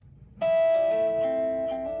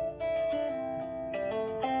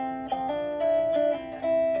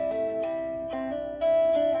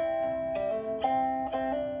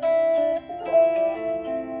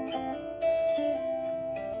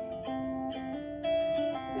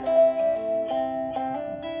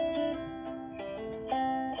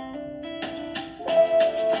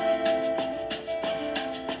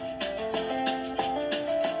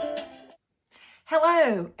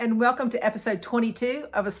welcome to episode 22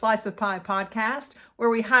 of A Slice of Pie podcast,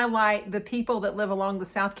 where we highlight the people that live along the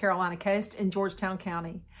South Carolina coast in Georgetown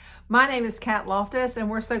County. My name is Kat Loftus, and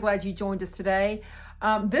we're so glad you joined us today.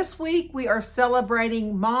 This week, we are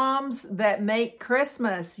celebrating moms that make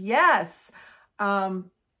Christmas. Yes. I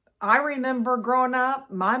remember growing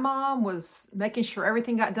up, my mom was making sure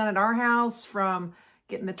everything got done at our house, from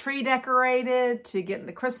getting the tree decorated to getting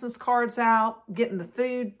the Christmas cards out, getting the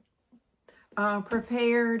food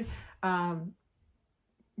prepared,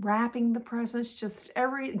 wrapping the presents,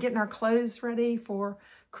 getting our clothes ready for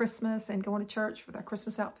Christmas and going to church with our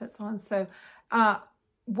Christmas outfits on. So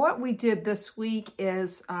what we did this week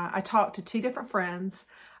is I talked to two different friends.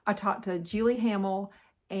 I talked to Julie Hamill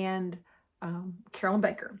and Carolyn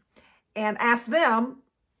Baker and asked them,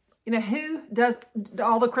 who does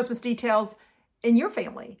all the Christmas details in your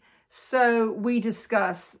family? So we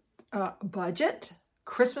discussed budget,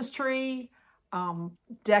 Christmas tree,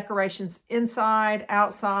 decorations inside,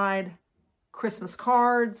 outside, Christmas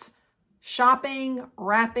cards, shopping,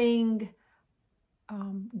 wrapping,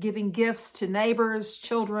 giving gifts to neighbors,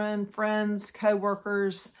 children, friends,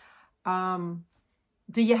 co-workers. Do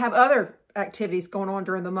you have other activities going on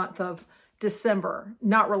during the month of December,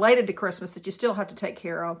 not related to Christmas, that you still have to take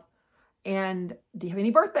care of? And do you have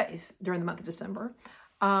any birthdays during the month of December?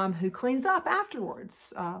 Who cleans up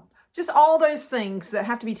afterwards? Just all those things that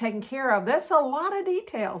have to be taken care of. That's a lot of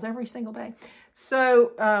details every single day.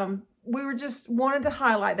 So we were just wanted to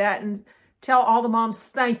highlight that and tell all the moms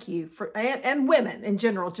thank you for, and women in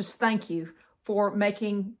general, just thank you for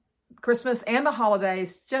making Christmas and the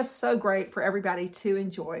holidays just so great for everybody to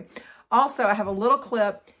enjoy. Also, I have a little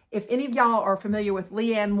clip. If any of y'all are familiar with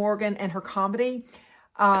Leanne Morgan and her comedy,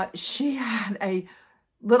 she had a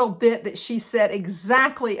little bit that she said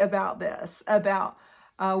exactly about this, about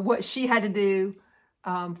what she had to do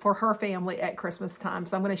for her family at Christmas time.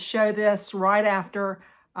 So I'm going to show this right after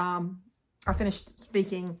I finish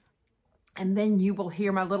speaking. And then you will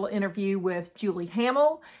hear my little interview with Julie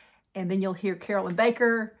Hamill. And then you'll hear Carolyn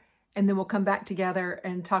Baker. And then we'll come back together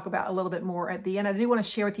and talk about a little bit more at the end. I do want to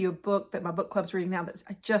share with you a book that my book club's reading now that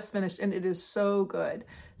I just finished. And it is so good.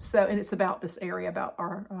 And it's about this area, about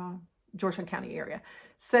our Georgetown County area.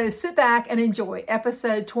 So sit back and enjoy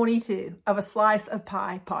episode 22 of A Slice of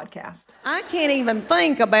Pie podcast. I can't even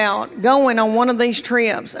think about going on one of these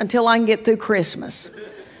trips until I can get through Christmas.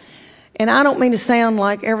 And I don't mean to sound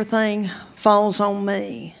like everything falls on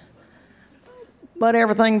me, but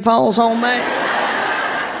everything falls on me.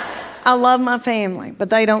 I love my family,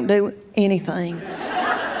 but they don't do anything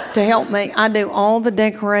to help me. I do all the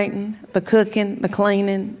decorating, the cooking, the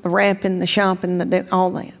cleaning, the wrapping, the shopping,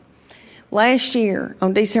 all that. Last year,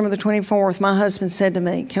 on December the 24th, my husband said to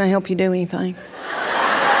me, "Can I help you do anything?"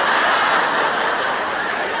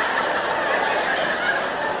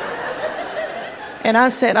 And I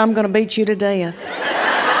said, "I'm going to beat you to death."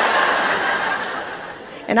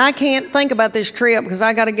 And I can't think about this trip because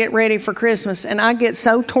I got to get ready for Christmas. And I get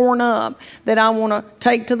so torn up that I want to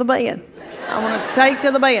take to the bed. I want to take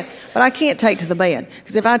to the bed. But I can't take to the bed,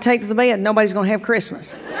 because if I take to the bed, nobody's going to have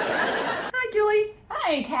Christmas. Hi, Julie.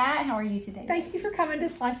 Hi, Kat. How are you today? Thank you for coming to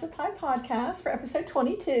Slice of Pie podcast for episode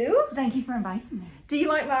 22. Thank you for inviting me. Do you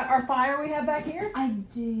like our fire we have back here? I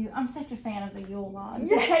do. I'm such a fan of the Yule log.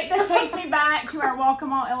 Yes. This takes me back to our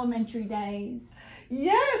Waccamaw elementary days.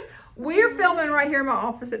 Yes. We're filming right here in my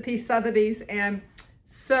office at Peace Sotheby's, and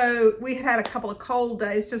so we had a couple of cold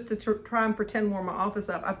days just to try and pretend warm my office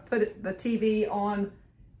up. I put the TV on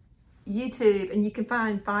YouTube, and you can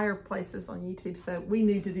find fireplaces on YouTube, so we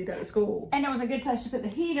need to do that at school. And it was a good touch to put the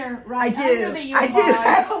heater right under the Yule log. I do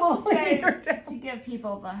have a little heater to give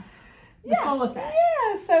people the full effect.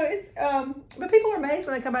 Yeah, so it's, but people are amazed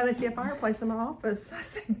when they come by and they see a fireplace in my office. I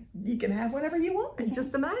say, you can have whatever you want. Okay.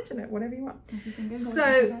 Just imagine it, whatever you want.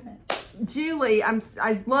 So, Julie,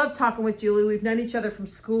 I love talking with Julie. We've known each other from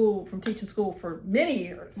teaching school for many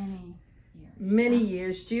years. Many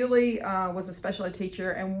years. Julie was a special ed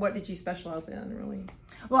teacher, and what did you specialize in, really?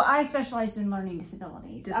 Well, I specialized in learning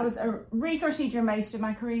disabilities. I was a resource teacher most of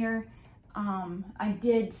my career. I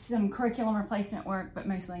did some curriculum replacement work, but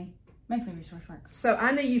mostly resource work. So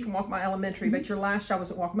I knew you from Waccamaw Elementary, but your last job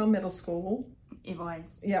was at Waccamaw Middle School. It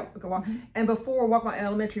was. Yeah. And before Waccamaw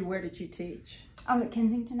Elementary, where did you teach? I was at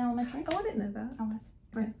Kensington Elementary. Oh, I didn't know that. I was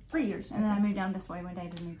for 3 years, and then I moved down this way when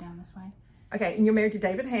David moved down this way. Okay, and you're married to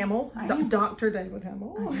David Hamill, Dr. David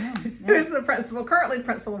Hamill, who is the principal, currently the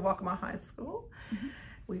principal of Waccamaw High School. Mm-hmm.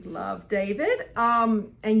 We love David.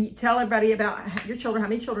 And you tell everybody about your children. How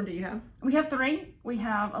many children do you have? We have 3. We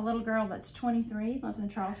have a little girl that's 23, lives in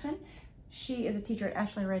Charleston. She is a teacher at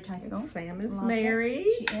Ashley Ridge High School. Sam is Loves married.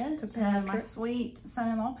 She is to my sweet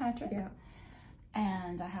son-in-law, Patrick. Yeah.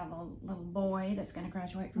 And I have a little boy that's going to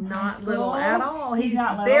graduate from high Not school. little at all. He's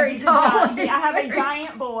not little. very He's tall. I have a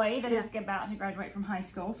giant boy that is about to graduate from high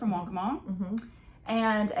school from Waccamaw.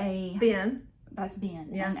 And Ben. That's Ben.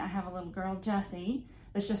 Yeah. And I have a little girl, Jessie,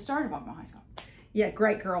 that's just started Waccamaw High School. Yeah,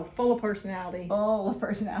 great girl. Full of personality. Full of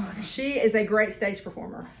personality. She is a great stage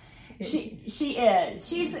performer. She is.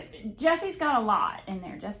 Jessie's got a lot in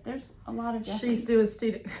there. There's a lot of Jessie. She's doing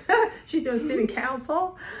student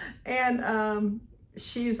council, and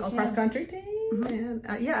she's on cross country team, and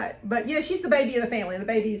but she's the baby of the family. The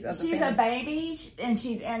babies of the She's family. a baby, and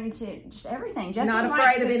she's into just everything. Jessie Not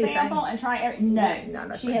likes afraid of to anything. sample and try.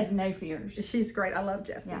 No, she afraid. has no fears. She's great. I love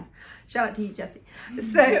Jessie. Yeah. Shout out to you, Jessie.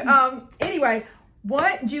 So anyway,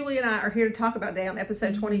 what Julie and I are here to talk about today on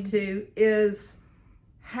episode 22 is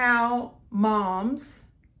how moms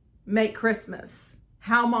make Christmas.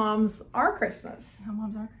 How moms are Christmas. How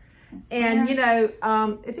moms are Christmas. And,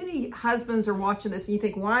 if any husbands are watching this and you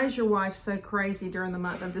think, why is your wife so crazy during the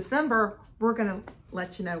month of December? We're going to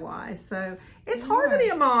let you know why. So it's hard to be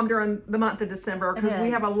a mom during the month of December because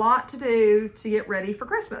we have a lot to do to get ready for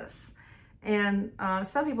Christmas. And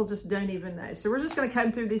some people just don't even know. So we're just going to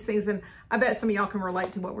come through these things. And I bet some of y'all can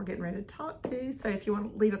relate to what we're getting ready to talk to. So if you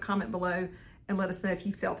want to leave a comment below and let us know if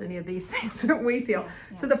you felt any of these things that we feel.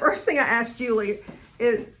 Yeah. So the first thing I asked Julie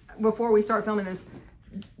is, before we start filming, is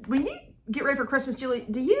when you get ready for Christmas, Julie,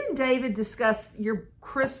 do you and David discuss your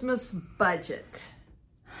Christmas budget?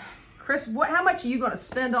 How much are you going to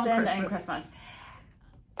spend on Christmas?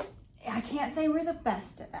 I can't say we're the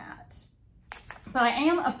best at that, but I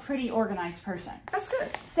am a pretty organized person. That's good.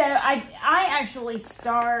 So I actually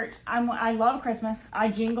start. I love Christmas. I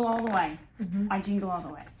jingle all the way. I jingle all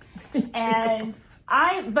the way. And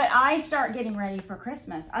I start getting ready for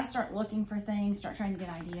Christmas. I start looking for things, start trying to get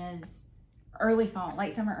ideas early fall,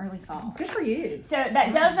 late summer, early fall. Good for you. So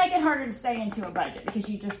that does make it harder to stay into a budget because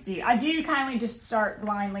you just do. I do kindly just start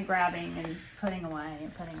blindly grabbing and putting away.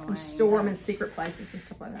 You store them in secret places and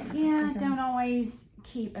stuff like that. Yeah, don't always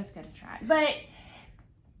keep as good a track. But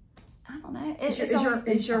I don't know.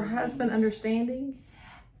 Is your husband understanding?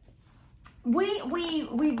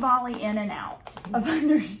 We volley in and out of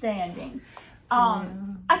understanding.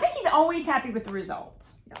 I think he's always happy with the result.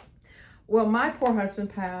 Yeah. Well, my poor husband,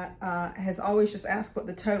 Pat, has always just asked what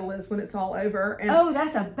the total is when it's all over. And,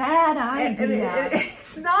 that's a bad idea.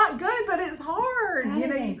 It's not good, but it's hard.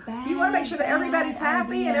 You want to make sure that everybody's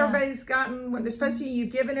happy and everybody's gotten what they're supposed to.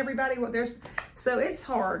 You've given everybody what they're. So it's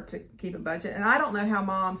hard to keep a budget. And I don't know how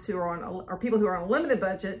moms who are or people who are on a limited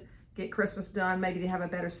budget get Christmas done. Maybe they have a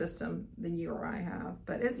better system than you or I have.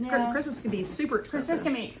 But Christmas can be super expensive. Christmas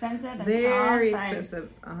can be expensive and very tough expensive.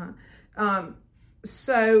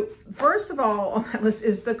 So first of all on that list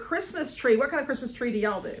is the Christmas tree. What kind of Christmas tree do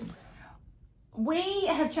y'all do? We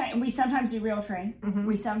have changed. We sometimes do real tree.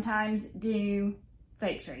 We sometimes do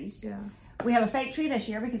fake trees. Yeah. We have a fake tree this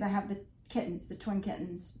year because I have the twin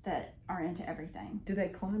kittens that are into everything. Do they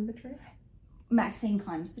climb the tree? Maxine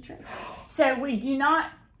climbs the tree. So we do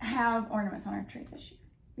not have ornaments on our tree this year.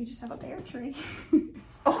 We just have a bare tree.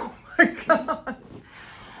 Oh my God.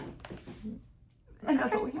 And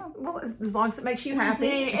that's what we have. Well, as long as it makes you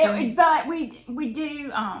happy. But we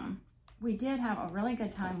did have a really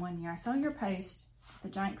good time one year. I saw your post, the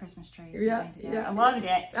giant Christmas tree, a few days ago. I loved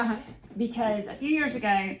it because a few years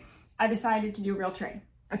ago, I decided to do a real tree.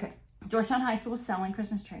 Okay. Georgetown High School was selling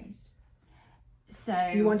Christmas trees. So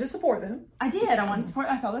you wanted to support them. I did. I wanted to support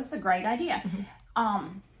them. I saw this is a great idea.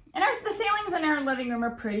 And the ceilings in our living room are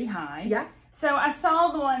pretty high. Yeah. So I saw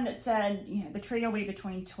the one that said, the tree will be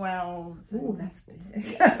between 12 Ooh, that's big.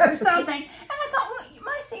 or something. And I thought, well,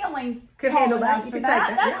 my ceilings could handle that. You could take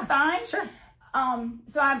that. That's fine. Sure.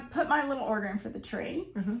 So I put my little order in for the tree.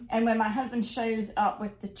 And when my husband shows up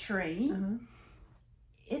with the tree,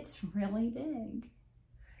 it's really big.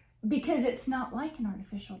 Because it's not like an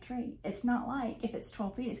artificial tree. It's not like if it's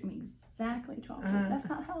 12 feet, it's going to be exactly 12 feet. That's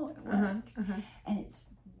not how it works. And it's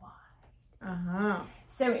wide.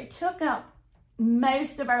 So it took up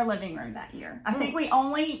most of our living room that year. I think we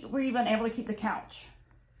only were even able to keep the couch.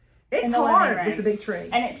 It's hard with the big tree.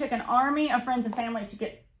 And it took an army of friends and family to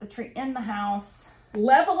get the tree in the house.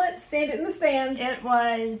 Level it, stand it in the stand. It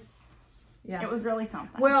was really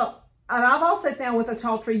something. Well, and I've also found with a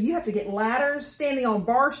tall tree, you have to get ladders, standing on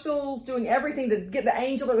bar stools, doing everything to get the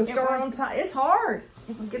angel or the star on top. It's hard.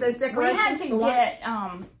 Get those decorations. We had to get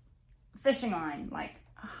fishing line, like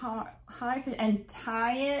high, and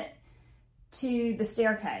tie it to the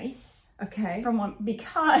staircase. Okay.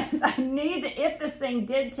 Because I knew that if this thing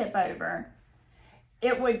did tip over,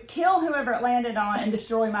 it would kill whoever it landed on and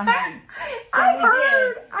destroy my home. So I've we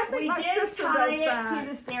heard. did. I think we my did sister tie does it that. to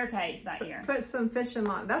the staircase that year. Put some fishing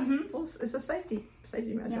line. That's well, it's a safety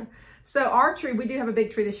measure. Yeah. So our tree, we do have a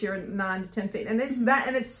big tree this year, 9 to 10 feet, and it's that,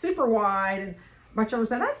 and it's super wide. And my children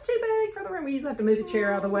say that's too big for the room. We usually have to move a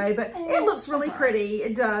chair out of the way, but it looks really pretty.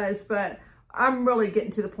 It does, but I'm really getting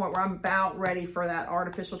to the point where I'm about ready for that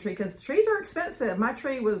artificial tree because trees are expensive. My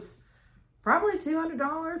tree was probably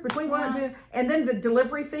 $200, between one and two. And then the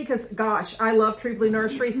delivery fee, because gosh, I love Tree Blue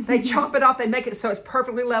Nursery. They chop it off, they make it so it's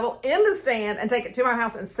perfectly level in the stand and take it to my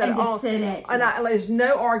house and set And it just on. sit it. And there's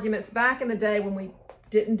no arguments. Back in the day when we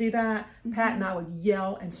didn't do that, Pat and I would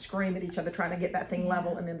yell and scream at each other trying to get that thing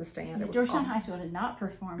level and in the stand. It was Georgetown awful. High School did not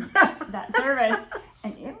perform that service,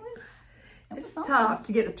 and it was It's something. tough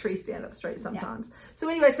to get a tree stand up straight sometimes. So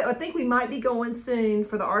anyway, so I think we might be going soon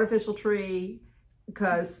for the artificial tree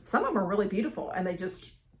because some of them are really beautiful and they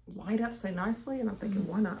just light up so nicely. And I'm thinking,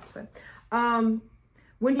 why not? So,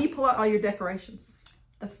 when do you pull out all your decorations?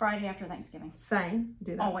 The Friday after Thanksgiving. Same,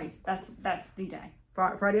 do that. Always. That's the day.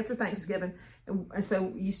 Friday after Thanksgiving. And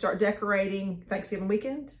so you start decorating Thanksgiving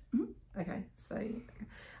weekend? Okay. So,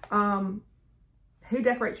 who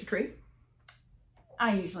decorates your tree?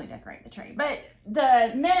 I usually decorate the tree, but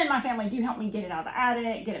the men in my family do help me get it out of the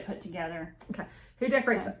attic, get it put together. Okay. Who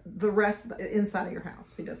decorates the rest of the inside of your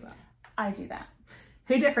house? Who does that? I do that.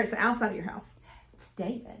 Who decorates the outside of your house?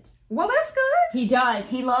 David. Well, that's good. He does.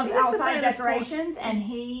 He loves He gets a outside bonus decorations, and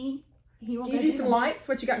he will. Do you do some lights?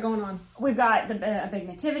 What you got going on? We've got a big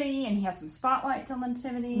nativity, and he has some spotlights on the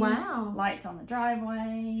nativity. Wow. Lights on the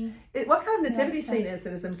driveway. What kind of nativity Yeah, scene is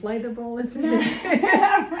it? Is it inflatable? Is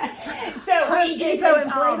it So we do Depot this,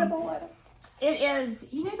 inflatable? it is,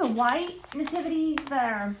 you know, the white nativities.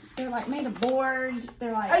 They're like made of board.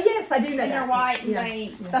 They're like, Oh yes, I do know and that. they're white. And Yeah.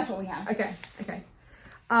 that's what we have. Okay.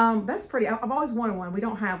 That's pretty. I've always wanted one. We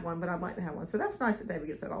don't have one, but I'd like to have one. So that's nice that David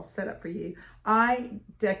gets that all set up for you. I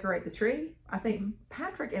decorate the tree. I think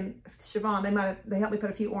Patrick and Siobhan, they helped me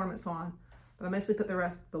put a few ornaments on, but I mostly put the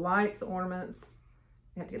rest, the lights, the ornaments.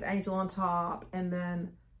 You have to get the angel on top, and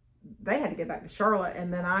then they had to get back to Charlotte,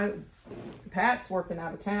 and then Pat's working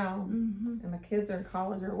out of town, and my kids are in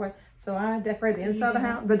college or away. So I decorated the inside of the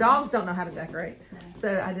house. The dogs don't know how to decorate,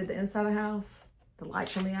 so I did the inside of the house. The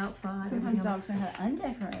lights on the outside. Sometimes dogs know how to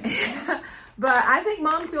undecorate. But I think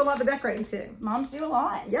moms do a lot of decorating too. Moms do a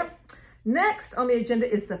lot. Yep. Next on the agenda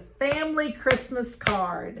is the family Christmas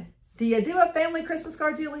card. Do you do a family Christmas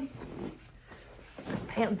card, Julie?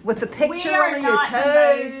 With the We picture are on your not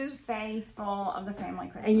the most toes. faithful of the family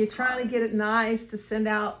Christmas And you're trying to get it cards. nice to send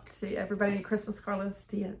out to everybody in your Christmas card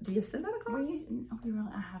list. Do you send out a card?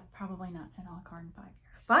 I have probably not sent out a card in 5 years.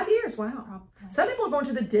 5 years, wow. Probably. Some people are going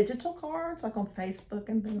to the digital cards, like on Facebook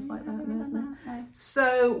and things like that. No.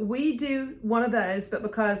 So we do one of those, but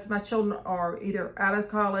because my children are either out of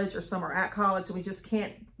college or some are at college, and we just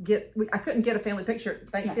can't I couldn't get a family picture at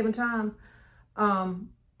Thanksgiving time.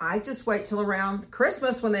 I just wait till around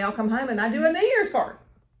Christmas when they all come home, and I do a New Year's card.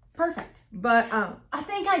 Perfect. But I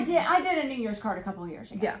think I did a New Year's card a couple of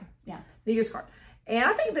years ago. Yeah. New Year's card. And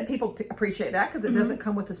I think that people appreciate that because it doesn't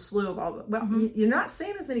come with a slew of all the, you're not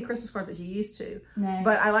seeing as many Christmas cards as you used to. No.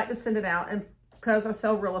 But I like to send it out. And because I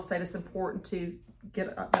sell real estate, it's important to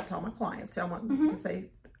get that to all my clients. So I want to say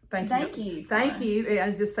thank you. Thank you.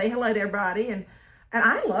 And just say hello to everybody. And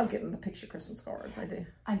I love getting the picture Christmas cards. I do.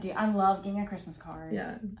 I do. I love getting a Christmas card.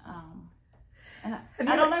 Yeah. And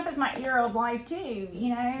I don't know if it's my era of life too, you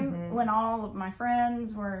know, when all of my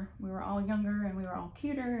friends we were all younger and we were all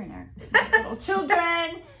cuter and our little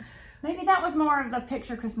children. Maybe that was more of the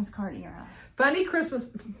picture Christmas card era.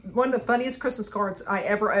 One of the funniest Christmas cards I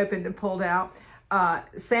ever opened and pulled out.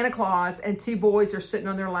 Santa Claus and two boys are sitting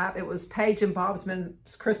on their lap. It was Paige and Bob's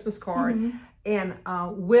Christmas card. And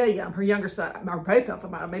William, her younger son, or both of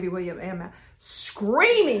them, maybe William and Matt,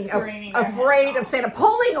 screaming afraid of Santa,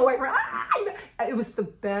 pulling away from it was the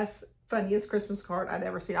best, funniest Christmas card I'd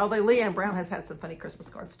ever seen. Although Leanne Brown has had some funny Christmas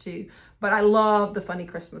cards too. But I love the funny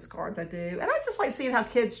Christmas cards, I do. And I just like seeing how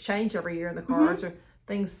kids change every year in the cards, or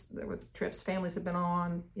things with trips families have been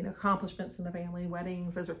on, you know, accomplishments in the family,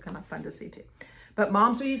 weddings. Those are kind of fun to see too. But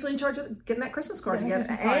moms are usually in charge of getting that Christmas card together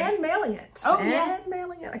and mailing it. And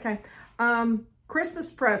mailing it. Okay.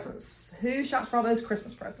 Christmas presents. Who shops for all those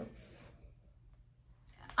Christmas presents?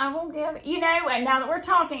 I will give, you know, and now that we're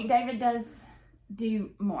talking, David does do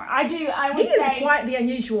more. I would He is say quite the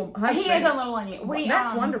unusual husband. he is a little unusual.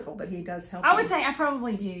 That's wonderful that he does help. I would say I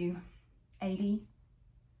probably do 80%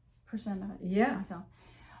 of it myself.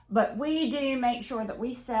 But we do make sure that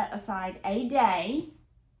we set aside a day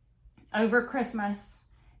over Christmas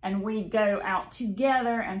and we go out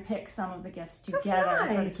together and pick some of the gifts together for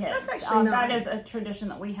the nice. kids. That's actually That nice. is a tradition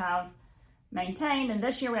that we have maintained, and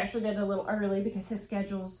this year we actually did it a little early because his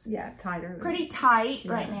schedule's tighter. pretty tight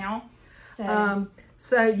right now. So,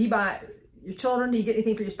 So you buy your children. Do you get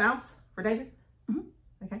anything for your spouse, for David?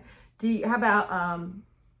 Mm-hmm. Okay. How about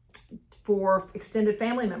for extended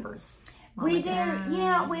family members? Mom we and do. dad,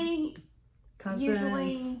 Yeah, we cousins.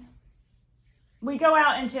 usually we go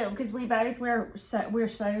out into, because we're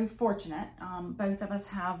so fortunate. Both of us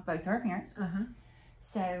have both our parents,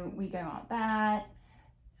 so we go out that.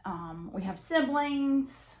 We have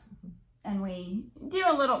siblings, and we do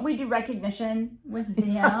recognition with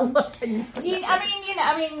them.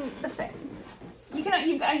 You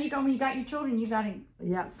got your children. You got to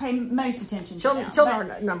pay most attention to them.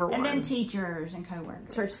 Children are number one. And then teachers and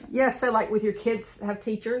coworkers. Yeah, so like with your kids have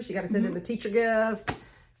teachers, you got to send in the teacher gift,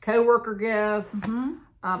 coworker gifts.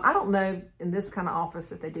 I don't know in this kind of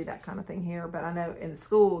office if they do that kind of thing here, but I know in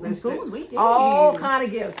school there's we do all kind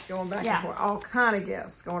of gifts going back and forth. All kind of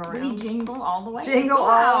gifts going around. We jingle all the way. Jingle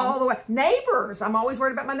all the way. Neighbors. I'm always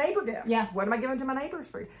worried about my neighbor gifts. Yeah. What am I giving to my neighbors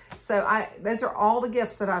for? So those are all the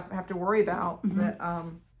gifts that I have to worry about. That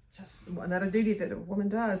just another duty that a woman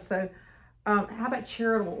does. So how about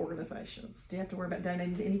charitable organizations? Do you have to worry about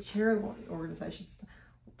donating to any charitable organizations?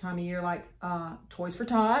 Time of year like Toys for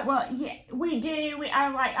Tots? Well, yeah, we do.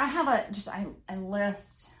 I have a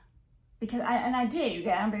list because I do.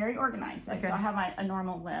 Yeah, I'm very organized, though, so I have a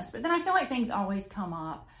normal list. But then I feel like things always come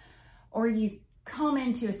up, or you come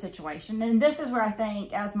into a situation, and this is where I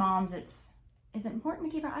think, as moms, is it important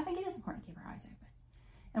to keep our? I think it is important to keep our eyes open.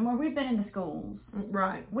 And where we've been in the schools,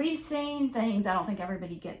 right, we've seen things I don't think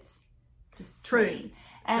everybody gets to see. True.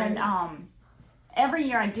 And every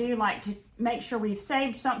year I do like to make sure we've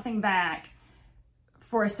saved something back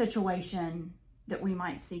for a situation that we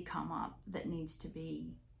might see come up that needs to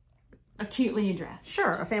be acutely addressed.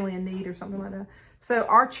 Sure, a family in need or something like that. So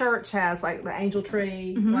our church has like the angel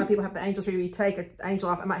tree. A lot of people have the angel tree where you take an angel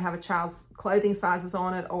off. It might have a child's clothing sizes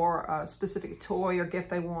on it or a specific toy or gift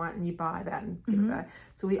they want, and you buy that and give it back.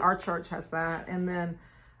 So our church has that. And then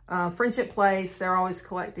Friendship Place, they're always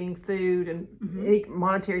collecting food and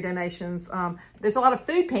monetary donations. There's a lot of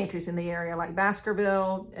food pantries in the area, like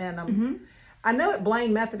Baskerville, and I know at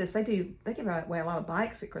Blaine Methodist they give away a lot of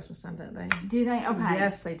bikes at Christmas time, don't they? Do they? Okay.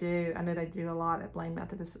 Yes, they do. I know they do a lot at Blaine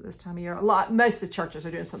Methodist at this time of year. Most of the churches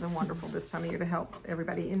are doing something wonderful this time of year to help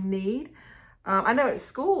everybody in need. I know at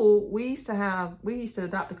school we used to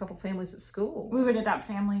adopt a couple families at school. We would adopt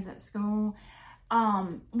families at school.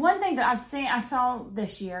 One thing that I saw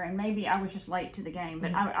this year, and maybe I was just late to the game,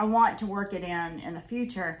 but I want to work it in the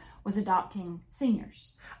future, was adopting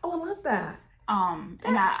seniors. Oh, I love that.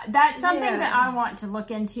 That's something that I want to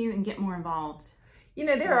look into and get more involved. You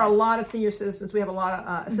know, there are a lot of senior citizens. We have a lot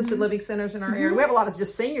of assisted living centers in our area. We have a lot of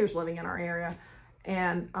just seniors living in our area.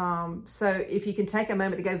 And so if you can take a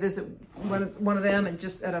moment to go visit one of them and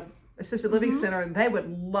just at a assisted living center, they would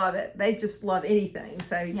love it. They just love anything.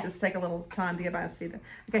 So you just take a little time to get by and see them.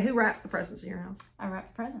 Okay, who wraps the presents in your house? I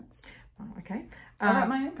wrap presents. Oh, okay. I wrap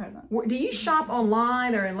my own presents. Do you shop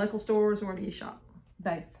online or in local stores, or where do you shop?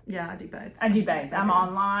 Both. Yeah, I do both. I do both. I'm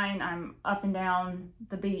online. I'm up and down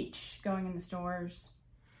the beach, going in the stores.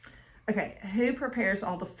 Okay, who prepares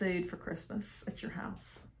all the food for Christmas at your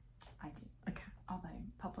house? I do. Okay. Although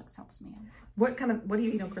Publix helps me. What do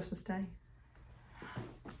you eat on Christmas Day?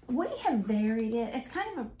 We have varied it. It's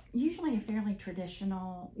kind of usually a fairly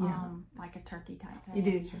traditional, like a turkey type thing. You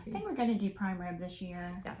do turkey. I think we're going to do prime rib this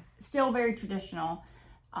year. Yeah. Still very traditional.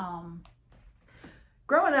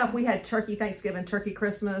 Growing up, we had turkey Thanksgiving, turkey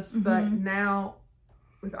Christmas, but now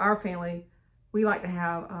with our family, we like to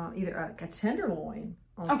have either a tenderloin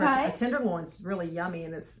on Christmas. A tenderloin's really yummy,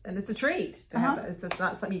 and it's a treat to have that. It's just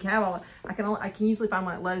not something you can have all. I can usually find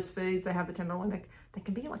one at Lowe's Foods. They have the tenderloin. They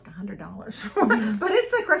can be like $100, but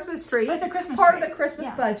it's a Christmas treat. It's a Christmas part treat. of the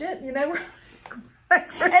Christmas budget, you know.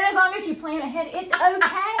 And as long as you plan ahead, it's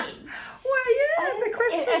okay. Well, yeah, the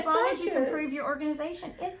Christmas as long budget. as you can prove your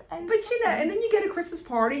organization, it's okay. But you know, and then you go to Christmas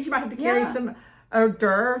parties. You might have to carry some hors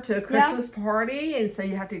d'oeuvre to a Christmas party, and so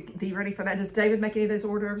you have to be ready for that. Does David make any of those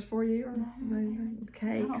hors d'oeuvres for you? Or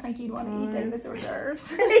cakes? I don't think you'd want to eat David's hors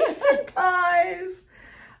d'oeuvres. Cakes and pies.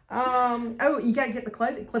 You got to get the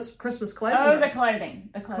clothing, Christmas clothing. Oh, the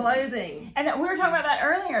clothing. And we were talking about that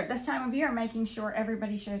earlier. This time of year, making sure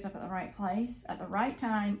everybody shows up at the right place, at the right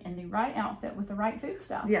time, in the right outfit with the right food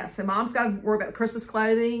stuff. Yeah, so mom's got to worry about the Christmas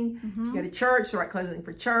clothing. You go to church, the right clothing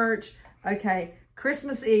for church. Okay,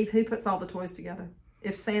 Christmas Eve, who puts all the toys together?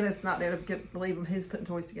 If Santa's not there to believe him, who's putting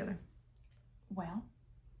toys together? Well,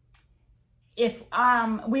 if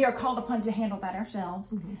we are called upon to handle that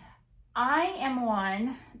ourselves, I am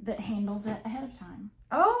one that handles it ahead of time.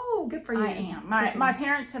 Oh, good for you. I am. My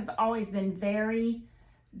parents have always been very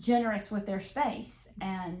generous with their space,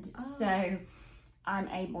 and so I'm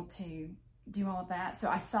able to do all of that. So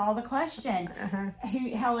I saw the question,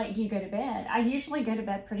 how late do you go to bed? I usually go to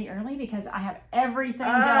bed pretty early because I have everything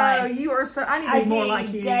done. Oh, you are so, I need to be more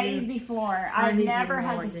like you. Days before. I never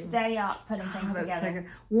had to stay up putting things together.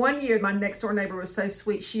 So one year, my next door neighbor was so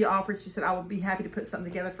sweet. She said, I would be happy to put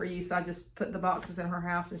something together for you. So I just put the boxes in her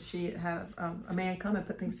house, and she had a man come and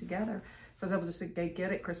put things together. So I was able just to go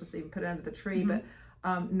get it Christmas Eve and put it under the tree. But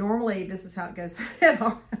normally, this is how it goes in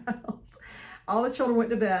our house. All the children went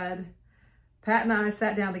to bed. Pat and I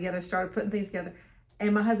sat down together, started putting things together.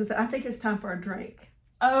 And my husband said, I think it's time for a drink.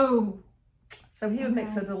 Oh. So he would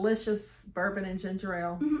mix a delicious bourbon and ginger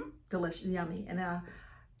ale. Delicious, yummy.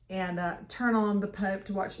 And turn on the Pope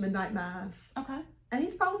to watch Midnight Mass. Okay. And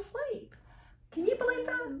he'd fall asleep. Can you believe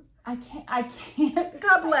that? I can't.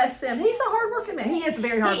 God bless him. He's a hardworking man. He is a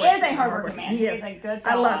very hardworking man. He is a hardworking man. He is a good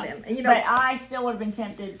fellow. I love him. And, but I still would have been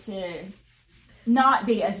tempted to not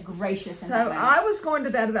be as gracious. So I was going to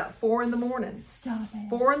bed about 4 a.m. Stop it.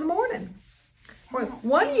 4 a.m.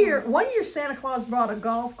 One year Santa Claus brought a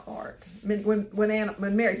golf cart. When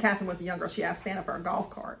Mary Catherine was a young girl, she asked Santa for a golf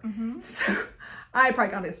cart. So I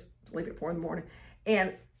probably got to sleep at 4 a.m.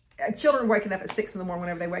 And children waking up at 6 a.m.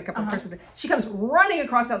 whenever they wake up on Christmas Day. She comes running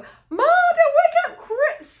across the house. Mom, don't wake up!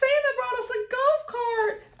 Santa brought us a golf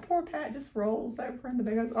cart. Poor Pat just rolls over in the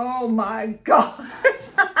bed and goes, oh my God.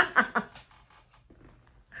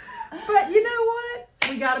 But you know what?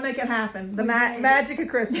 We got to make it happen. The magic of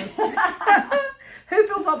Christmas. Who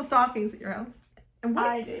fills all the stockings at your house? And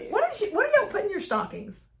I do. What do y'all put in your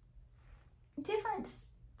stockings? Different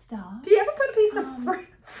stuff. Do you ever put a piece of fruit?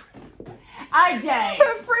 I don't.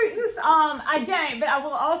 Put fruit in this. I don't. But I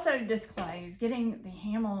will also disclose getting the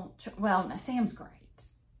Hamill. Well, no, Sam's great.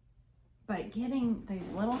 But getting those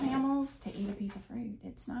little Hamills to eat a piece of fruit,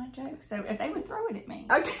 it's not a joke. So if they would throw it at me.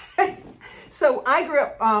 Okay. So I grew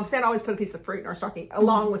up, Santa always put a piece of fruit in our stocking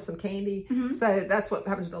along with some candy. So that's what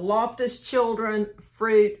happens to the Loftus children,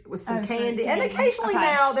 fruit with some candy. And occasionally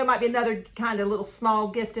now there might be another kind of little small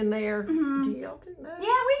gift in there. Do y'all do that? Yeah,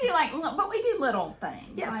 we do but we do little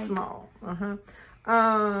things. Yeah, small.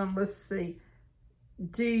 Let's see.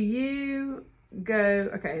 Do you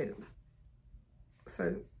go, okay,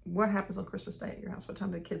 so what happens on Christmas Day at your house? What time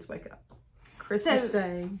do the kids wake up? Christmas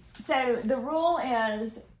Day. So the rule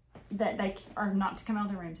is that they are not to come out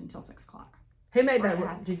of their rooms until 6 o'clock. Who made that rule?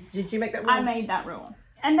 Did you make that rule? I made that rule.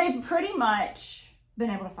 And they've pretty much been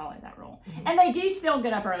able to follow that rule. And they do still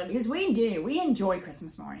get up early because we enjoy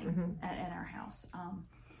Christmas morning at our house.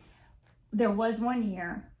 There was one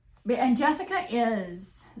year, and Jessica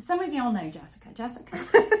is, some of y'all know Jessica.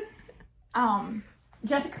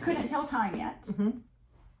 Jessica couldn't tell time yet.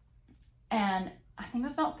 And I think it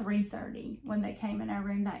was about 3:30 when they came in our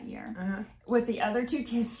room that year with the other 2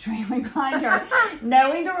 kids trailing behind her,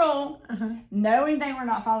 knowing the rule, knowing they were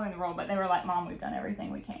not following the rule, but they were like, Mom, we've done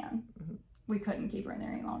everything we can. We couldn't keep her in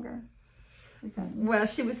there any longer. Well,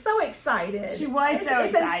 she was so excited. She was so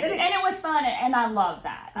excited. And it was fun, and I love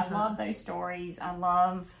that. I love those stories. I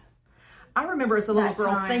remember as a little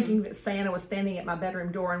girl thinking that Santa was standing at my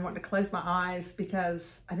bedroom door and wanting to close my eyes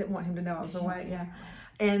because I didn't want him to know I was awake. Yeah.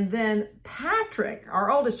 And then Patrick,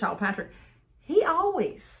 our oldest child, Patrick, he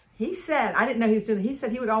said, I didn't know he was doing that. He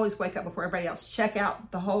said he would always wake up before everybody else, check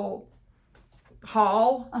out the whole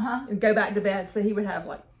hall and go back to bed. So he would have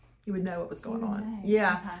he would know what was going on.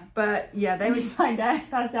 Yeah. Okay. But yeah, they would. My dad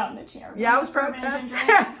passed out in the chair. Yeah, I was probably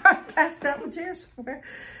passed out in the chair somewhere.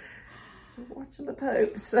 So watching the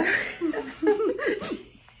Pope. So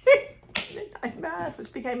Midnight Mass,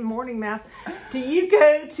 which became morning mass. Do you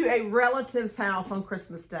go to a relative's house on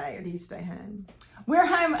Christmas Day, or do you stay home? We're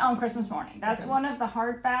home on Christmas morning. That's one of the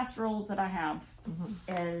hard, fast rules that I have.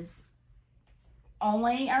 Is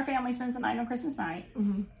only our family spends the night on Christmas night,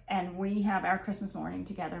 and we have our Christmas morning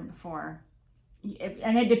together before.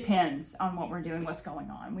 And it depends on what we're doing, what's going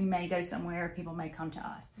on. We may go somewhere, people may come to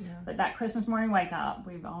us. Yeah. But that Christmas morning wake up,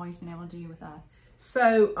 we've always been able to do with us.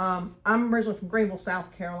 So I'm originally from Greenville,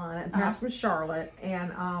 South Carolina, and passed from Charlotte.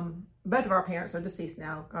 And both of our parents are deceased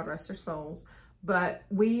now, God rest their souls. But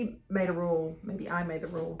we made a rule, maybe I made the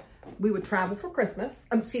rule, we would travel for Christmas.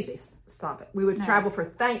 Stop it. We would travel for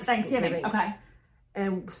Thanksgiving. Okay.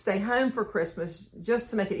 And stay home for Christmas just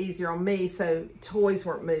to make it easier on me so toys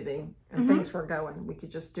weren't moving and things weren't going. We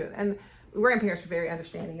could just do it. And grandparents were very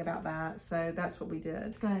understanding about that, so that's what we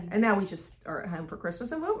did. Good. And now we just are at home for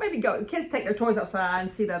Christmas, and we'll maybe go. The kids take their toys outside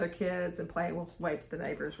and see the other kids and play. We'll wave to the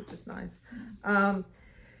neighbors, which is nice.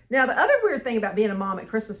 Now, the other weird thing about being a mom at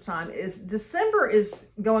Christmas time is December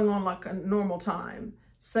is going on like a normal time.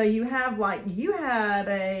 So you had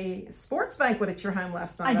a sports banquet at your home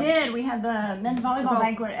last night. I did. We had the men's volleyball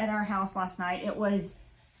banquet at our house last night. It was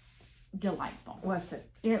delightful. Was it?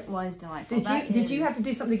 It was delightful. Did you have to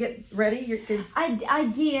do something to get ready? I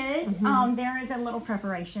did. There is a little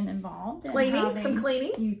preparation involved. Cleaning? Some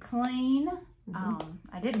cleaning? You clean.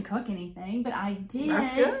 I didn't cook anything, but I did.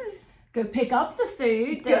 That's good. Go pick up the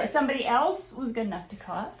food that somebody else was good enough to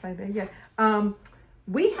cook. So there you go.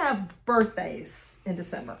 We have birthdays in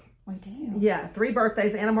December. We do. Yeah, 3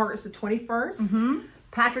 birthdays. Anna Margaret's the 21st.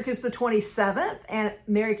 Patrick is the 27th. And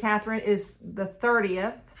Mary Catherine is the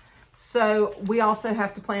 30th. So we also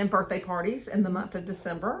have to plan birthday parties in the month of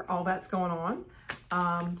December. All that's going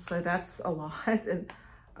on. So that's a lot. And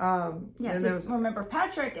remember,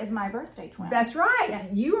 Patrick is my birthday twin. That's right.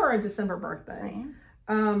 Yes. You are a December birthday.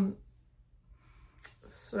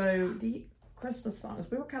 So Christmas songs.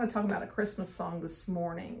 We were kind of talking about a Christmas song this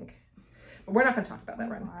morning. But we're not going to talk about that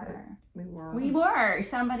right now. We were.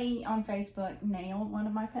 Somebody on Facebook nailed one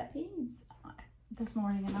of my pet peeves this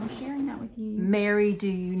morning, and I'm sharing that with you. Mary, do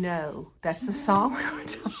you know? That's the song we were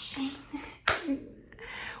talking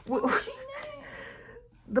about.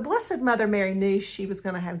 The Blessed Mother Mary knew she was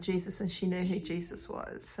going to have Jesus, and she knew who Jesus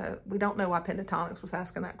was. So we don't know why Pentatonics was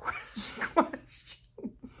asking that question.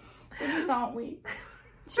 So we thought we'd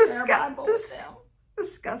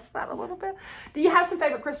discuss that a little bit. Do you have some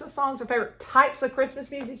favorite Christmas songs or favorite types of Christmas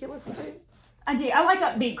music you listen to? I do. I like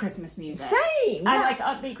upbeat Christmas music. Same. I like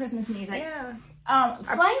upbeat Christmas music. Yeah.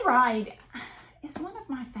 Sleigh Ride is one of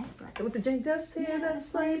my favorites. With the jingle just hear the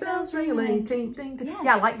sleigh bells ringling, ting, ting, ting. Yes.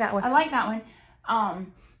 Yeah, I like that one. I like that one.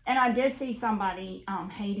 And I did see somebody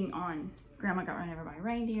hating on Grandma Got Run Over by a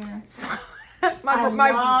Reindeer.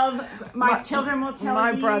 My children will tell you.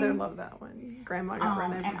 My brother loved that one. Grandma Got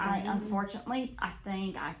Run Over. And I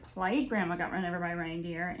think I played Grandma Got Run Over by a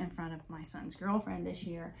Reindeer in front of my son's girlfriend this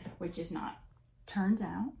year, which is turns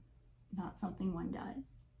out, not something one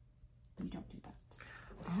does. We don't do that.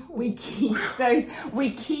 Oh. We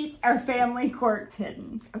keep our family quirks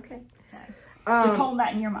hidden. Okay. So just hold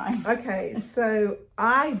that in your mind. Okay, so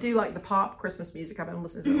I do like the pop Christmas music. I've been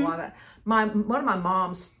listening to a lot of that. One of my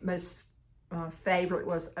mom's most favorite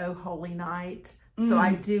was "Oh Holy Night." So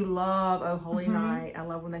I do love "Oh Holy Night." I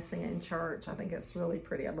love when they sing it in church. I think it's really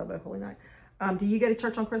pretty. I love "Oh Holy Night." Do you go to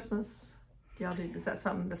church on Christmas? Do y'all do? Is that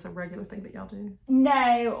something that's a regular thing that y'all do?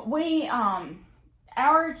 No, we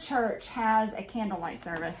our church has a candlelight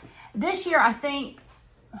service this year. I think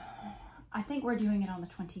we're doing it on the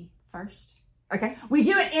 21st. Okay. We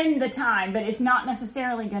do it in the time, but it's not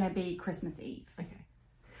necessarily going to be Christmas Eve. Okay.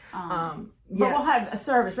 But we'll have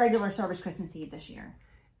a regular service Christmas Eve this year.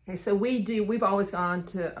 Okay, so we've always gone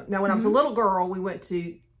to, now when I was a little girl, we went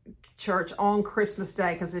to church on Christmas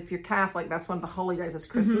Day, because if you're Catholic, that's one of the holy days, is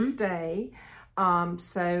Christmas Day.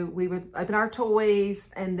 So we would open our toys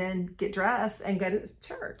and then get dressed and go to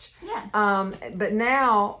church. Yes. But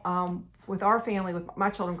now, with our family, with my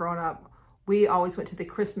children growing up, we always went to the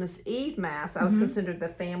Christmas Eve Mass. That was considered the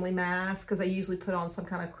family Mass, because they usually put on some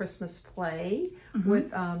kind of Christmas play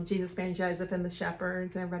with Jesus, Mary, Joseph, and the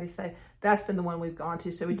shepherds and everybody. So that's been the one we've gone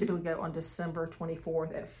to. So we typically go on December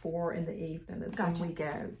 24th at 4 in the evening is when we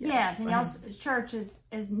go. Yes, and y'all's church is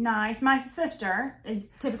nice. My sister is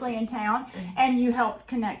typically in town, and you helped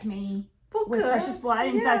connect me with Precious Blood,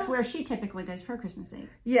 and that's where she typically goes for Christmas Eve.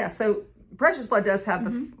 Yeah, so Precious Blood does have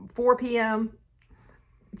the 4 p.m.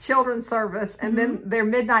 children's service, and then their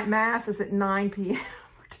midnight mass is at 9 p.m.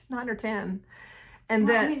 9 or 10. And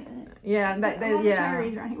we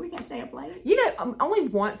can stay up late. You know, only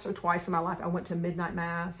once or twice in my life I went to midnight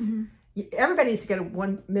mass. Everybody needs to go to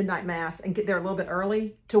one midnight mass and get there a little bit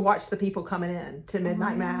early to watch the people coming in to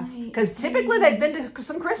midnight mass, because typically they've been to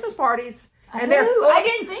some Christmas parties. And I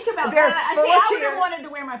didn't think about that. I would have wanted to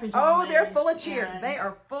wear my pajamas. Oh, they're full of cheer. They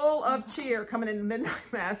are full of cheer coming in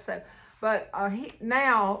midnight mass. So, but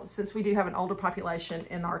now, since we do have an older population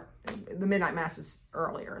in the midnight mass is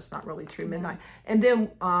earlier. It's not really true midnight. And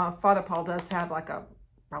then Father Paul does have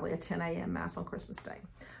probably a 10 a.m. mass on Christmas Day.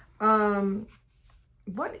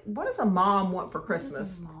 What does a mom want for Christmas? What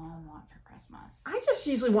does a mom want for Christmas? I just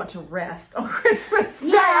usually want to rest on Christmas Day.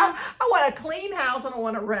 Yeah. I want a clean house and I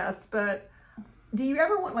want to rest. But do you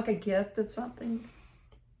ever want a gift of something?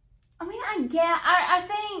 I mean, I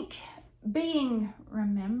think being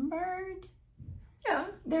remembered Yeah.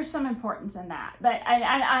 There's some importance in that. But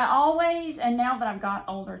I always, and now that I've got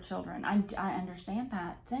older children, I understand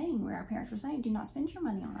that thing where our parents were saying, do not spend your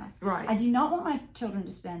money on us. Right. I do not want my children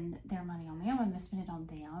to spend their money on me. I want them to spend it on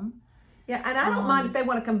them. Yeah, and I don't mind if they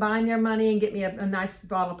want to combine their money and get me a nice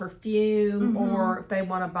bottle of perfume, or if they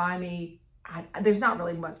want to buy me. There's not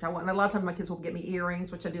really much I want. And a lot of times my kids will get me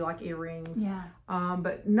earrings, which I do like earrings. Yeah.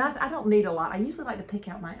 But I don't need a lot. I usually like to pick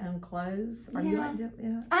out my own clothes. Are you like to?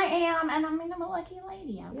 Yeah. I am, and I'm a lucky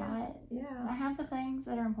lady. I I have the things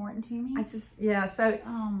that are important to me. So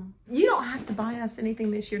you don't have to buy us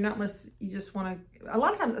anything this year, not unless you just want to. A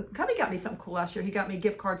lot of times, Cubby got me something cool last year. He got me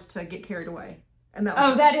gift cards to get carried away. And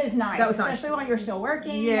that is nice. That was especially nice. while you're still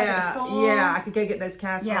working. Yeah, school. yeah. I could go get those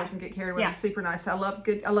cards from Get Carried Away. It's super nice. I love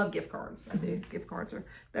gift cards. I do. Gift cards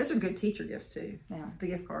those are good teacher gifts too. Yeah. The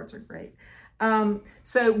gift cards are great.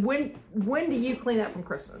 So when do you clean up from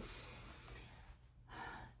Christmas?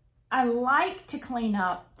 I like to clean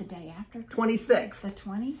up the day after Christmas. 26th. The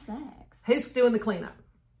 26th. Who's doing the cleanup?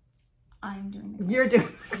 I'm doing the cleanup. You're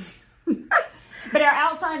doing. But our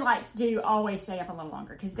outside lights do always stay up a little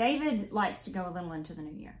longer because David likes to go a little into the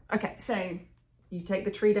new year. Okay. So you take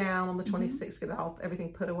the tree down on the 26th, get everything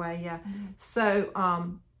put away. Yeah. So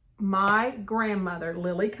my grandmother,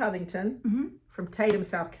 Lily Covington, from Tatum,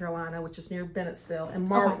 South Carolina, which is near Bennettsville in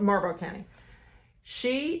Marlboro County,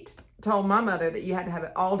 she told my mother that you had to have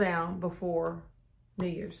it all down before New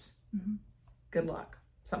Year's. Good luck.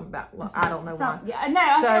 Something about luck. I don't know why. Yeah, no,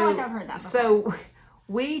 I feel like I've heard that before. So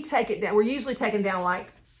we take it down. We're usually taking down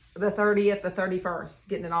like the 30th, the 31st,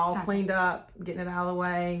 getting it all cleaned up, getting it out of the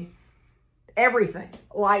way. Everything.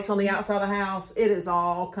 Lights on the outside of the house. It is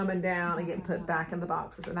all coming down and getting put back in the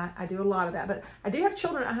boxes. And I do a lot of that. But I do have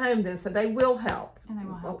children at home then, so they will help. And they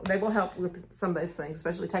will help. They will help with some of those things,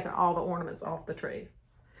 especially taking all the ornaments off the tree.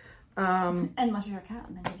 Unless you're a cat,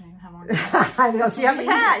 and then you don't even have ornaments. Unless you have a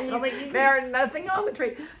cat. There's nothing on the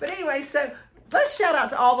tree. But anyway, so let's shout out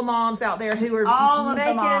to all the moms out there who are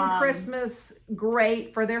making Christmas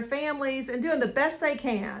great for their families and doing the best they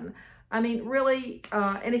can. I mean, really,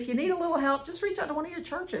 and if you need a little help, just reach out to one of your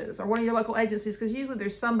churches or one of your local agencies, because usually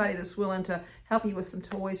there's somebody that's willing to help you with some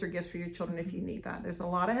toys or gifts for your children if you need that. There's a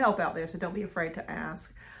lot of help out there, so don't be afraid to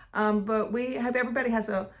ask. But we hope everybody has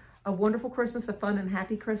a wonderful Christmas, a fun and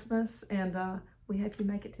happy Christmas, and we hope you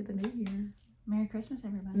make it to the new year. Merry Christmas,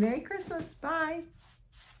 everybody. Merry Christmas. Bye.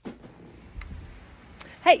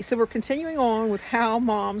 Hey, so we're continuing on with how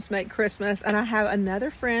moms make Christmas, and I have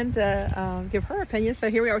another friend to give her opinion.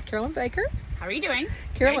 So here we are with Carolyn Baker. How are you doing?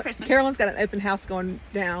 Carolyn's got an open house going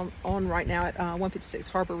on right now at 156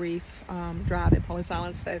 Harbor Reef Drive at Pawleys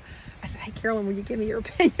Island. So I said, hey, Carolyn, will you give me your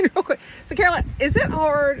opinion real quick? So Carolyn, is it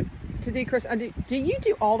hard to do Christmas? Do you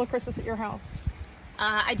do all the Christmas at your house?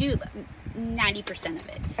 I do 90% of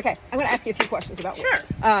it. Okay, I'm going to ask you a few questions about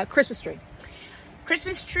Christmas tree.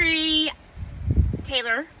 Christmas tree,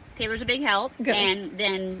 Taylor's a big help. Good. And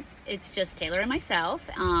then it's just Taylor and myself.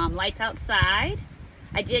 Lights outside.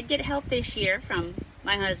 I did get help this year from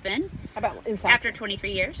my husband. How about inside? After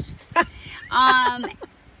 23 years.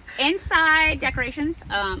 Inside decorations,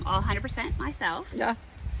 all 100% myself. Yeah.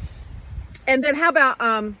 And then how about,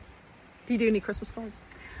 do you do any Christmas cards?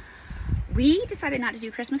 We decided not to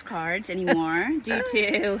do Christmas cards anymore due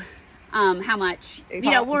to how much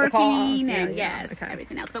working and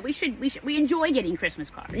everything else. But we enjoy getting Christmas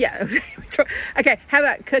cards. Yeah. Okay. How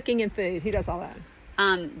about cooking and food? Who does all that?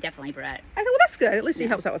 Definitely Brett. Okay, well that's good. At least he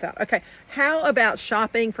helps out with that. Okay. How about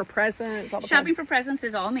shopping for presents? Shopping for presents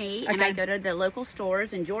is all me, and I go to the local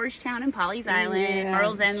stores in Georgetown and Pawleys Island,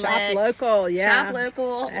 Murrel's Inlet. Shop local, Shop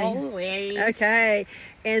local all the way. Okay.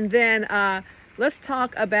 And then let's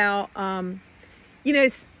talk about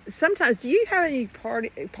sometimes, do you have any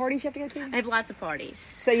parties you have to go to? I have lots of parties.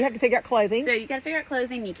 So you have to figure out clothing. So you got to figure out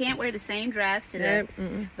clothing. You can't wear the same dress to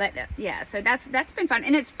the. But so that's been fun,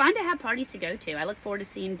 and it's fun to have parties to go to. I look forward to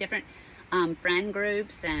seeing different friend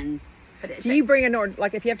groups and. Do you bring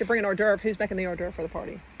if you have to bring an hors d'oeuvre? Who's making the hors d'oeuvre for the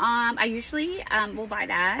party? I usually will buy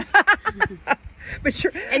that. But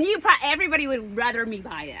sure. And everybody would rather me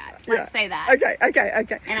buy that. Let's say that.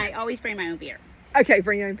 Okay. And I always bring my own beer. Okay,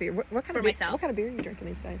 bring your own beer. What kind for of myself? What kind of beer are you drinking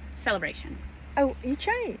these days? Celebration. Oh, you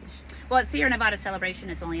changed. Well, Sierra Nevada Celebration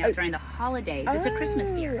is only out during the holidays. It's a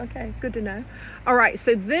Christmas beer. Okay, good to know. All right,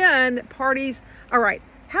 so then parties. All right,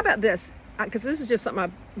 how about this? Because this is just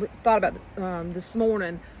something I thought about this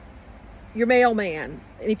morning. Your mailman,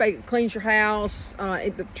 anybody that cleans your house,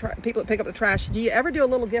 people that pick up the trash. Do you ever do a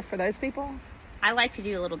little gift for those people? I like to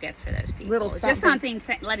do a little gift for those people. Just something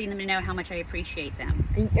letting them know how much I appreciate them.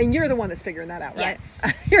 And you're the one that's figuring that out, right?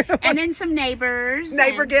 Yes. And then some neighbors.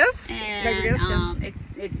 Neighbor gifts? And, neighbor gifts,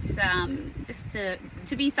 It's just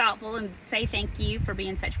to be thoughtful and say thank you for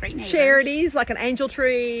being such great neighbors. Charities like an angel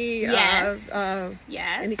tree. Yes.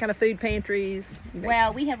 Yes. Any kind of food pantries.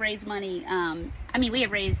 Well, we have raised money. We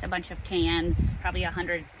have raised a bunch of cans, probably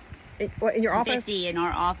 100. In your office? 50 in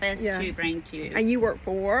our office to bring to. And you work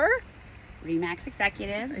for? Remax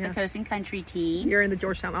Executives, the Coast and Country team. You're in the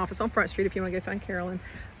Georgetown office on Front Street if you want to go find Carolyn.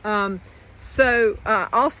 Also,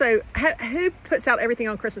 who puts out everything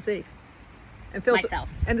on Christmas Eve? And fills Myself.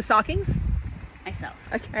 And the stockings? Myself.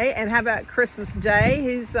 Okay, and how about Christmas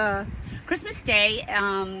Day? Christmas Day,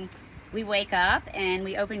 we wake up and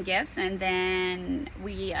we open gifts, and then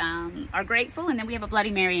we are grateful, and then we have a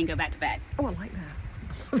Bloody Mary and go back to bed. Oh, I like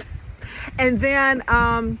that. And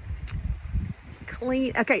then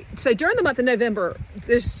clean. Okay, so during the month of November,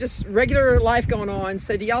 there's just regular life going on.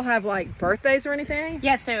 So do y'all have like birthdays or anything?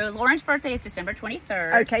 Yeah, so Lauren's birthday is December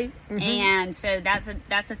 23rd. Okay. Mm-hmm. And so that's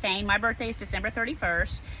a thing. My birthday is December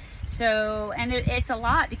 31st. So, and it's a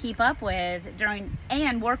lot to keep up with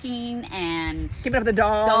and working and keeping up with the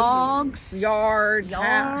dogs, yard,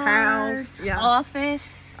 house,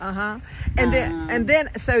 office. And then,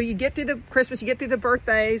 so you get through the Christmas, you get through the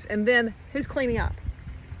birthdays, and then who's cleaning up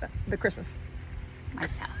the Christmas?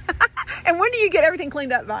 Myself. And when do you get everything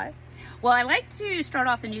cleaned up by? Well, I like to start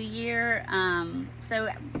off the new year.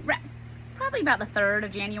 Probably about the 3rd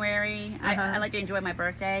of January. I like to enjoy my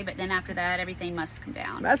birthday, but then after that, everything must come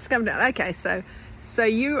down. Must come down. Okay, so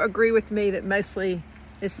you agree with me that mostly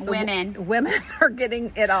it's women. Women are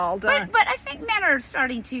getting it all done. But I think men are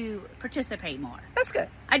starting to participate more. That's good.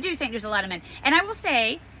 I do think there's a lot of men. And I will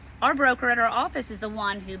say, our broker at our office is the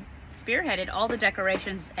one who spearheaded all the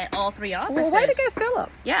decorations at all 3 offices. Well, way to go, Philip.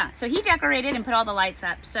 Yeah, so he decorated and put all the lights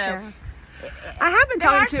up. So I have been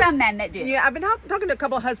talking to some men that do. Yeah, I've been talking to a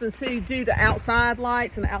couple of husbands who do the outside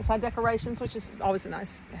lights and the outside decorations, which is always a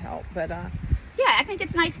nice help. But yeah, I think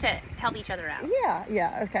it's nice to help each other out.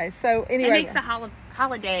 Yeah. Okay, so anyway, it makes the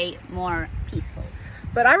holiday more peaceful.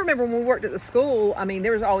 But I remember when we worked at the school, I mean,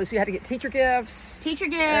 there was always, you had to get teacher gifts,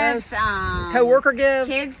 co-worker gifts,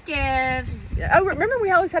 kids gifts. Oh, remember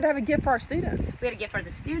we always had to have a gift for our students. We had a gift for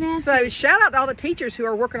the students. So shout out to all the teachers who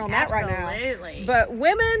are working on that right now. Absolutely. But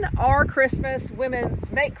women are Christmas. Women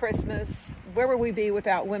make Christmas. Where would we be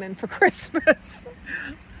without women for Christmas?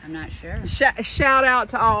 I'm not sure. Shout out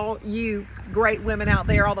to all you great women out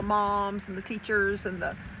there, all the moms and the teachers and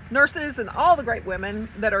the nurses and all the great women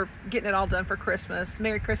that are getting it all done for Christmas.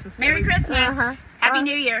 Merry Christmas. Merry Christmas. Happy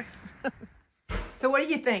New Year. So what do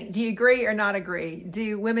you think? Do you agree or not agree?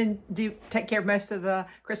 Do women take care of most of the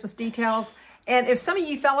Christmas details? And if some of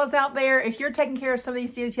you fellas out there, if you're taking care of some of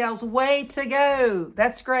these details, way to go.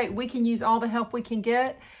 That's great. We can use all the help we can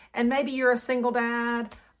get. And maybe you're a single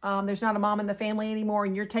dad. There's not a mom in the family anymore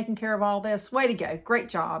and you're taking care of all this. Way to go. Great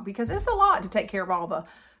job. Because it's a lot to take care of all the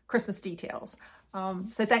Christmas details.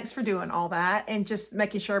 So thanks for doing all that and just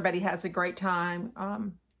making sure everybody has a great time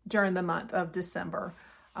during the month of December.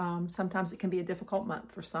 Sometimes it can be a difficult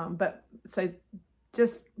month for some, but so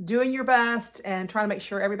just doing your best and trying to make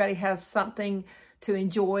sure everybody has something to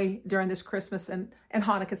enjoy during this Christmas and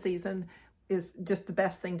Hanukkah season is just the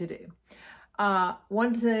best thing to do.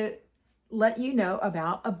 Wanted to let you know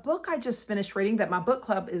about a book I just finished reading that my book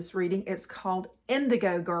club is reading. It's called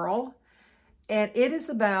Indigo Girl, and it is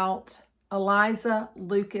about Eliza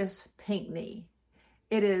Lucas Pinckney.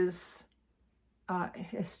 It is a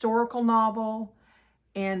historical novel,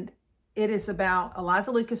 and it is about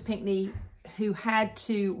Eliza Lucas Pinckney, who had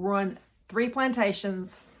to run 3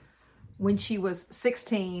 plantations when she was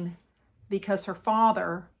 16 because her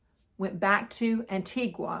father went back to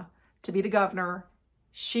Antigua to be the governor.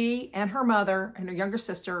 She and her mother and her younger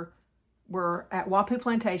sister were at Wapu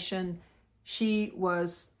Plantation. She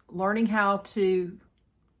was learning how to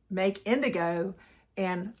make indigo,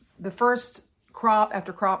 and the first crop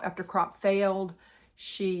after crop after crop failed.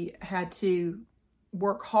 She had to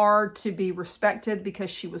work hard to be respected because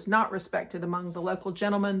she was not respected among the local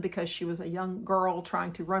gentlemen because she was a young girl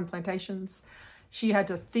trying to run plantations. She had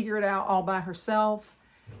to figure it out all by herself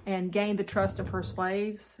and gain the trust of her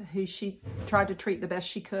slaves, who she tried to treat the best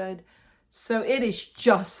she could. So it is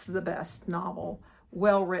just the best novel,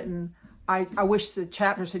 well written. I wish the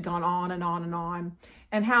chapters had gone on and on and on.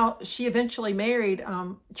 And how she eventually married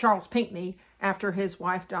Charles Pinckney after his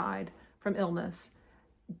wife died from illness.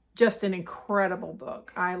 Just an incredible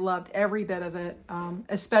book. I loved every bit of it,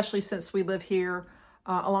 especially since we live here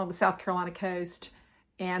along the South Carolina coast.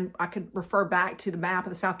 And I could refer back to the map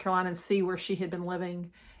of the South Carolina and see where she had been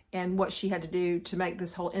living and what she had to do to make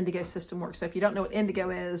this whole indigo system work. So if you don't know what indigo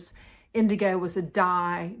is, indigo was a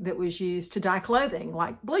dye that was used to dye clothing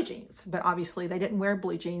like blue jeans. But obviously they didn't wear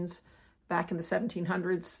blue jeans back in the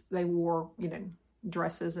 1700s, they wore,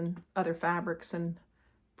 dresses and other fabrics and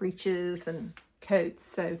breeches and coats.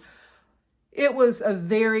 So it was a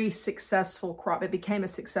very successful crop. It became a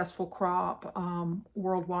successful crop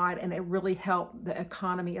worldwide, and it really helped the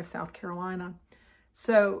economy of South Carolina.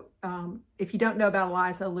 So if you don't know about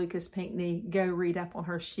Eliza Lucas Pinckney, go read up on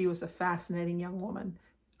her. She was a fascinating young woman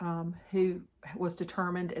who was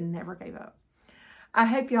determined and never gave up. I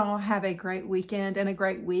hope y'all have a great weekend and a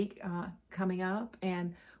great week coming up.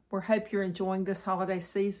 And we hope you're enjoying this holiday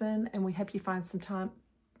season. And we hope you find some time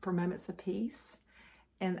for moments of peace.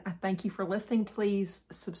 And I thank you for listening. Please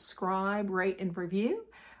subscribe, rate, and review,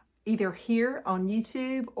 either here on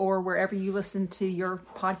YouTube or wherever you listen to your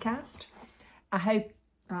podcast. I hope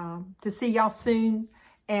to see y'all soon.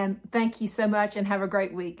 And thank you so much and have a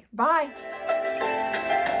great week. Bye.